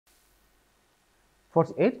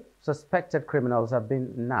48 suspected criminals have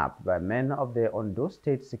been nabbed by men of the Ondo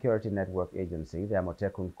State Security Network agency, the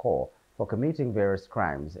Amotekun Corps, for committing various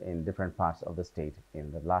crimes in different parts of the state in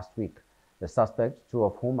the last week. The suspects, two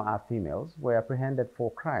of whom are females, were apprehended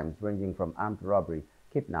for crimes ranging from armed robbery,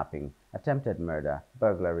 kidnapping, attempted murder,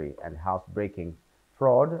 burglary and housebreaking,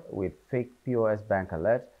 fraud with fake POS bank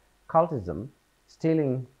alert, cultism,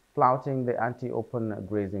 stealing, flouting the anti-open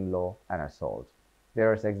grazing law, and assault.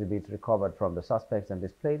 Various exhibits recovered from the suspects and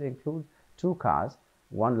displayed include 2 cars,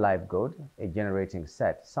 1 live goat, a generating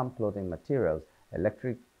set, some clothing materials,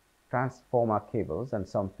 electric transformer cables, and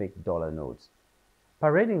some fake dollar notes.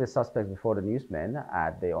 Parading the suspects before the newsmen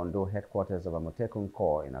at the Ondo headquarters of Amotekun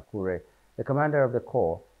Corps in Akure, the commander of the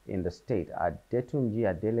Corps in the state, Adetunji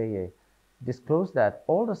Adeleye, disclosed that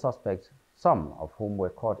all the suspects, some of whom were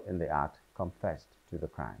caught in the act, confessed to the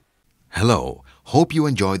crime. Hello, hope you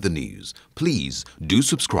enjoyed the news. Please do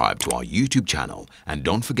subscribe to our YouTube channel and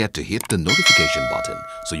don't forget to hit the notification button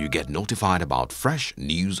so you get notified about fresh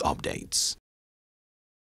news updates.